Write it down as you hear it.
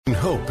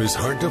Hope is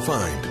hard to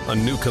find. A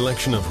new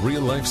collection of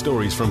real-life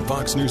stories from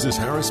Fox News'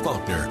 Harris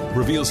Faulkner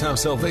reveals how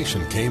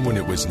salvation came when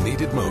it was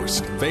needed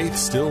most. Faith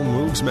still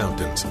moves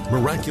mountains.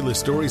 Miraculous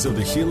stories of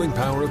the healing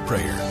power of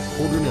prayer.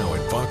 Order now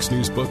at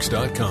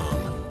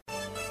foxnewsbooks.com.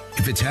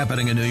 If it's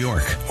happening in New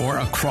York or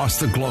across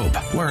the globe,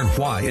 learn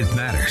why it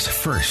matters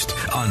first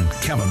on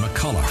Kevin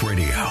McCullough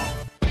Radio.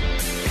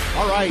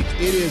 All right,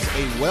 it is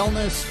a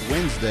Wellness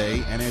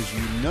Wednesday, and as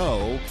you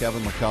know,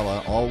 Kevin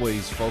McCullough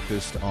always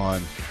focused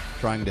on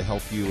trying to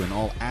help you in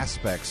all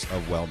aspects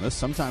of wellness.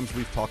 Sometimes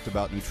we've talked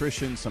about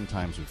nutrition,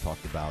 sometimes we've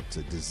talked about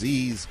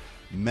disease,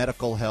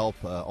 medical help,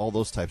 all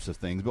those types of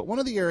things. But one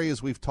of the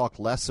areas we've talked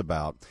less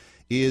about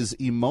is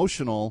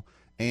emotional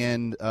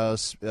and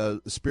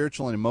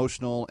spiritual and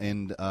emotional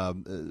and,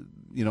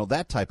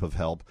 that type of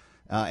help.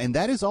 And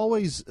that is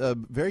always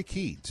very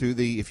key to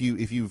the, if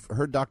you've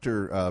heard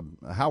Dr.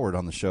 Howard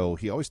on the show,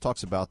 he always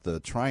talks about the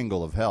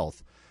triangle of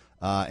health.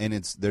 And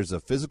there's a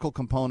physical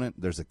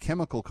component, there's a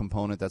chemical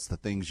component, that's the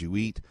things you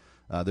eat.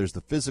 There's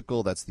the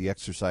physical, that's the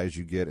exercise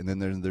you get. And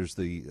then there's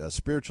the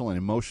spiritual and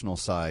emotional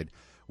side,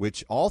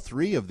 which all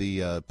three of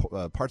the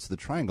parts of the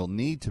triangle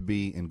need to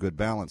be in good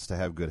balance to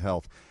have good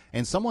health.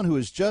 And someone who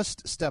has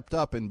just stepped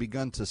up and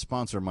begun to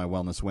sponsor my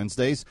Wellness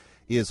Wednesdays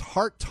is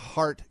Heart to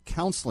Heart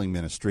Counseling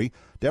Ministry.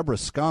 Deborah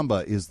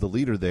Scamba is the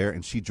leader there,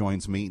 and she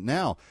joins me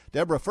now.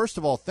 Deborah, first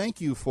of all,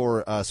 thank you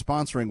for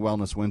sponsoring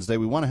Wellness Wednesday.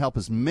 We want to help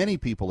as many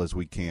people as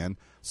we can.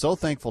 So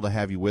thankful to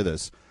have you with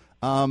us.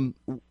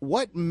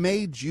 What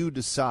made you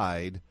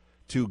decide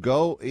to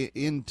go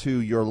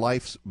into your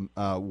life's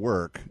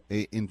work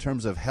in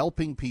terms of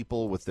helping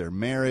people with their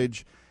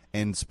marriage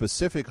and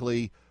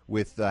specifically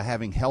with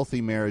having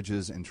healthy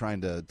marriages and trying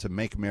to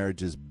make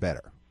marriages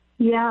better?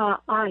 Yeah.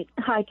 Hi,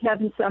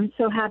 Kevin. So I'm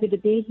so happy to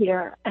be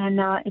here, and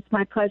it's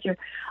my pleasure.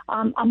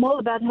 I'm all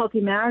about healthy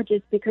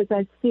marriages because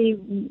I see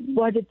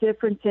what a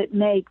difference it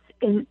makes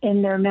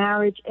in their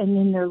marriage and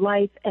in their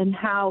life and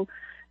how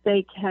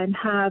they can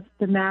have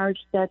the marriage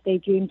that they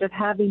dreamed of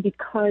having,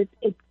 because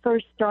it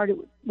first started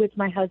with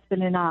my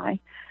husband and I.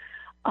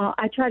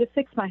 I tried to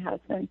fix my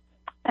husband,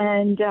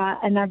 and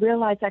I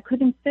realized I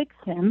couldn't fix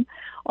him.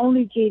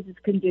 Only Jesus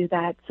can do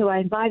that. So I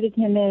invited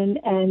him in,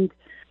 and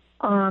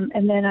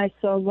then I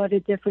saw what a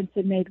difference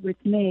it made with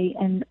me,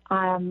 and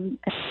I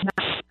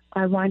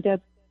wound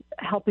up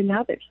helping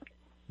others.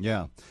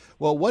 Yeah.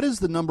 Well, what is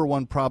the number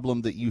one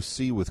problem that you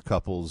see with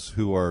couples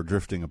who are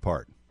drifting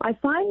apart? I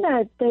find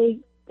that they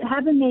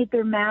haven't made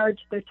their marriage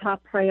their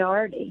top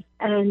priority,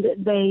 and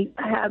they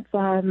have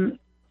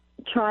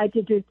tried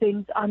to do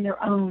things on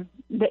their own,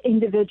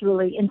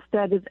 individually,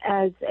 instead of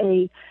as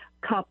a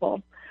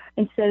couple,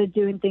 instead of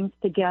doing things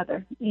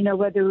together. You know,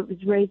 whether it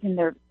was raising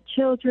their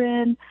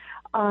children,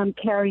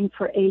 caring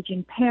for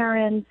aging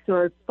parents,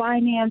 or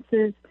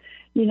finances,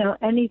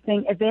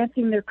 anything,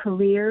 advancing their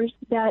careers,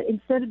 that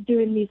instead of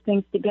doing these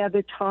things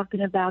together,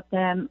 talking about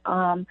them,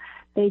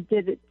 they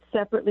did it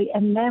separately.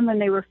 And then when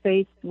they were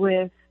faced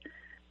with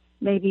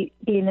maybe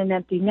being an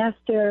empty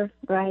nester,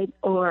 right,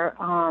 or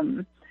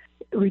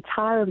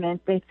retirement,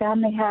 they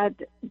found they had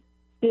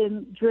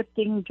been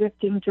drifting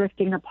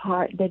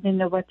apart. They didn't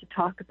know what to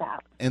talk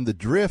about. And the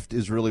drift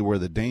is really where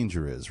the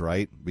danger is,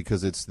 right?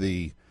 Because it's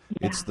the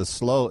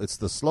slow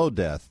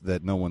death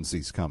that no one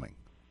sees coming.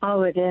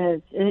 Oh, it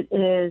is. It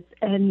is.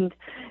 And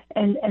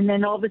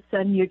then all of a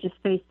sudden you're just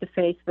face to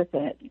face with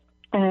it.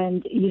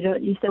 And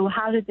you say, well,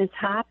 how did this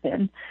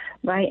happen?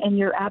 Right? And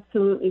you're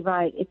absolutely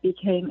right. It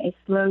became a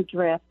slow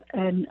drip,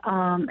 and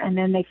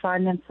then they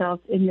find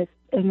themselves in this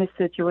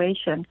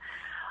situation.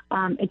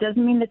 It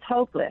doesn't mean it's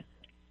hopeless.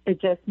 It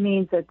just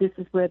means that this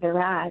is where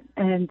they're at,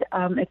 and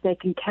if they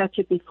can catch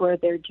it before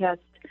they're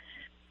just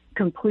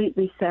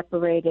completely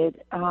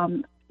separated,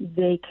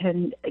 they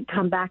can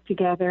come back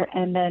together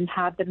and then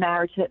have the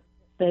marriage that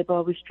they've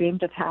always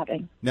dreamed of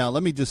having. Now,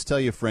 let me just tell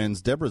you,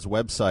 friends, Deborah's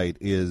website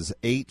is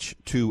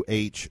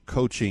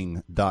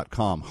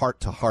h2hcoaching.com. Heart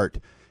to Heart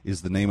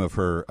is the name of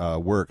her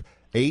work.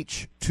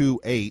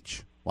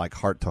 H2H, like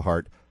heart to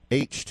heart,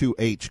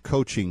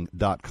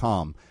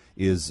 h2hcoaching.com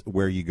is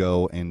where you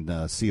go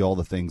and see all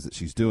the things that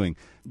she's doing.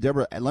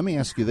 Deborah, let me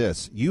ask you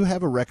this. You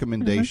have a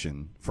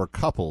recommendation for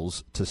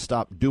couples to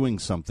stop doing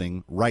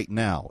something right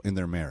now in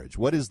their marriage.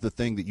 What is the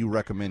thing that you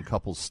recommend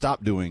couples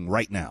stop doing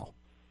right now?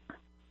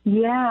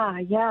 Yeah.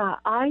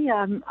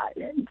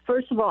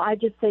 First of all, I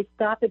just say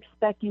stop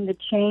expecting the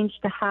change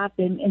to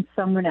happen in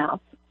someone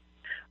else,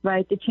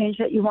 right? The change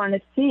that you want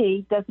to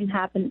see doesn't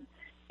happen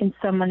in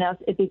someone else.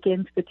 It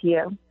begins with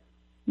you,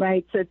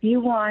 right? So if you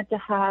want to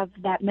have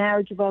that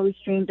marriage you've always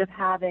dreamed of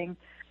having,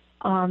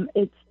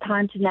 it's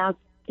time to now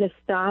just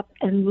stop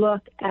and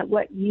look at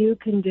what you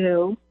can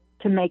do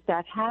to make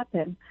that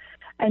happen.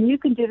 And you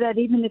can do that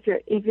even if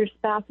your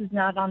spouse is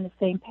not on the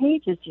same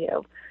page as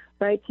you.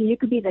 Right? So you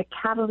could be the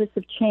catalyst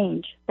of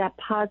change, that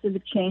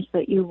positive change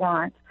that you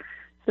want.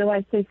 So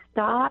I say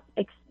stop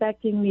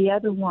expecting the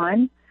other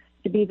one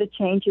to be the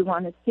change you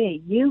want to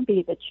see. You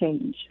be the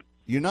change.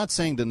 You're not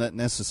saying to not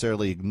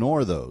necessarily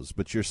ignore those,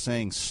 but you're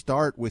saying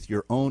start with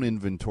your own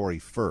inventory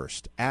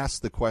first.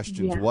 Ask the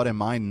questions, What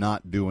am I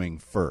not doing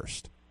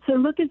first?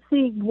 look and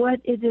see what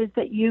it is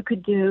that you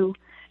could do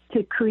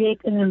to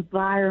create an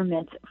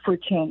environment for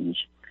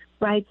change,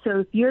 right? So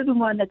if you're the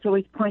one that's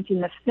always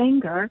pointing the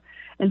finger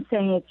and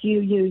saying it's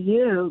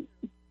you,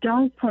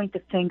 don't point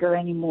the finger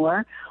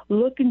anymore.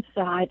 Look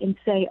inside and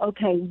say,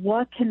 okay,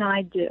 what can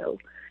I do?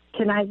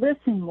 Can I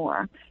listen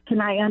more?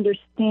 Can I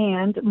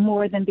understand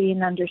more than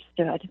being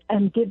understood?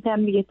 And give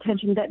them the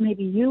attention that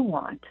maybe you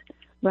want,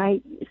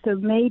 right? So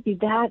maybe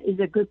that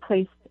is a good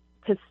place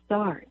to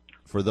start.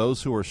 For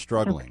those who are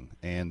struggling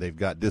and they've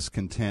got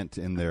discontent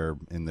in their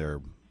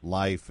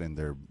life and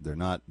their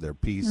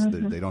peace,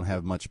 Mm-hmm. they don't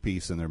have much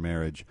peace in their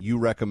marriage, you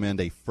recommend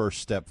a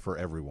first step for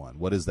everyone.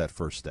 What is that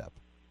first step?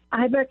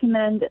 I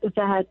recommend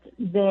that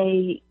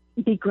they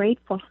be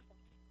grateful.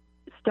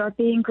 Start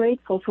being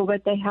grateful for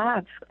what they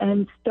have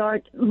and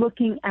start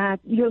looking at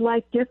your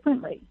life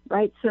differently,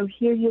 right? So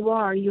here you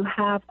are, you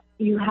have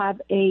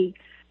a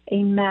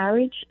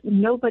marriage.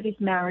 Nobody's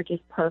marriage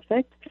is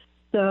perfect.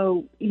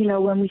 So,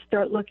 when we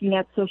start looking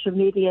at social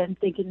media and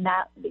thinking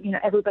that,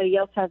 everybody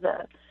else has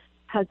a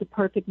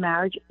perfect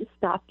marriage,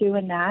 stop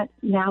doing that.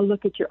 Now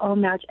look at your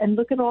own marriage and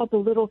look at all the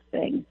little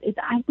things.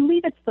 I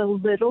believe it's the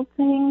little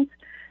things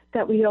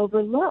that we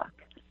overlook,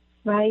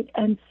 right?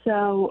 And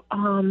so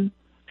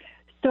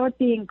start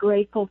being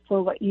grateful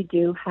for what you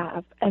do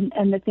have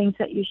and the things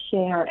that you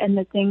share and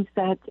the things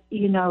that,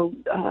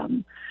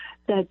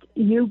 that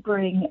you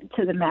bring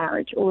to the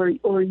marriage or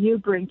you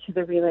bring to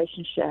the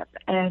relationship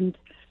and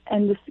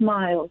the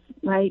smiles,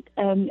 right?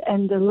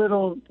 And the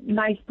little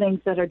nice things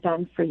that are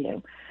done for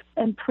you.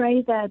 And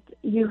pray that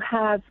you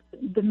have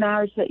the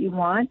marriage that you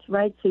want,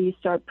 right? So you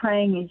start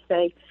praying and you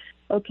say,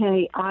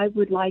 okay, I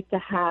would like to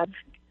have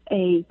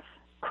a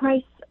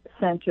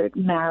Christ-centered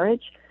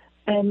marriage,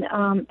 and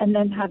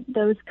then have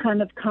those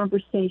kind of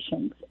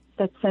conversations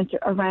that center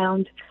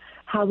around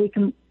how we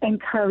can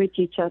encourage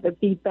each other,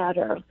 be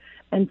better,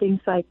 and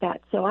things like that.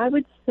 So I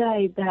would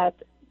say that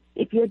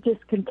if you're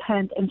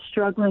discontent and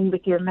struggling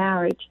with your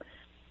marriage,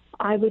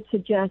 I would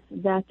suggest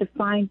that to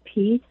find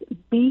peace,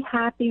 be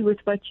happy with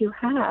what you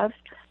have,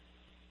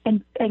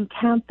 and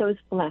count those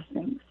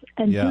blessings.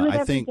 And do it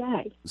every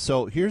day.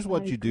 So here's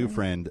what you do,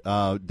 friend.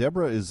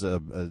 Deborah is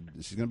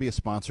she's going to be a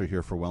sponsor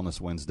here for Wellness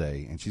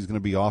Wednesday, and she's going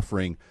to be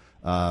offering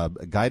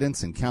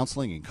guidance and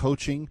counseling and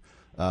coaching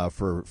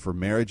for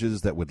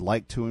marriages that would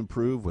like to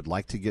improve, would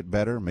like to get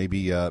better.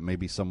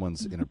 Maybe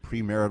someone's in a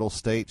premarital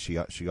state.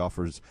 She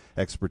offers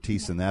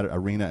expertise in that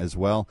arena as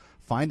well.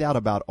 Find out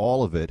about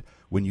all of it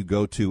when you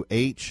go to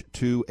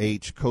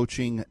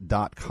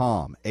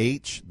h2hcoaching.com.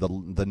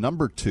 The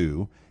number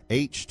 2,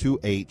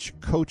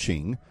 H2H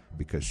Coaching,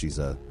 because she's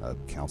a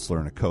counselor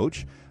and a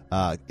coach,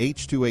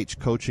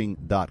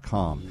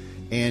 h2hcoaching.com.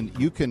 And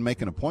you can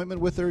make an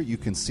appointment with her. You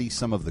can see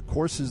some of the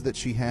courses that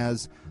she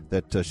has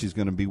that she's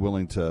going to be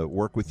willing to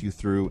work with you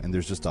through. And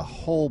there's just a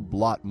whole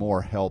lot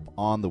more help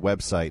on the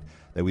website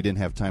that we didn't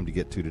have time to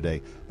get to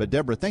today. But,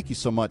 Deborah, thank you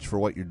so much for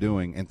what you're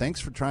doing, and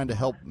thanks for trying to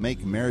help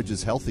make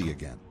marriages healthy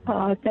again.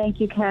 Oh, thank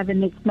you,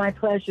 Kevin. It's my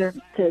pleasure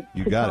to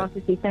talk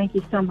with you. Thank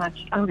you so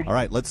much. Okay. All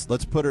right, let's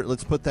put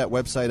that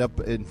website up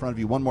in front of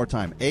you one more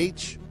time.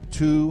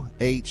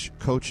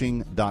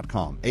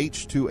 h2hcoaching.com.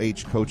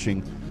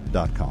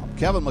 h2hcoaching.com.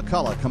 Kevin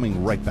McCullough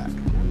coming right back.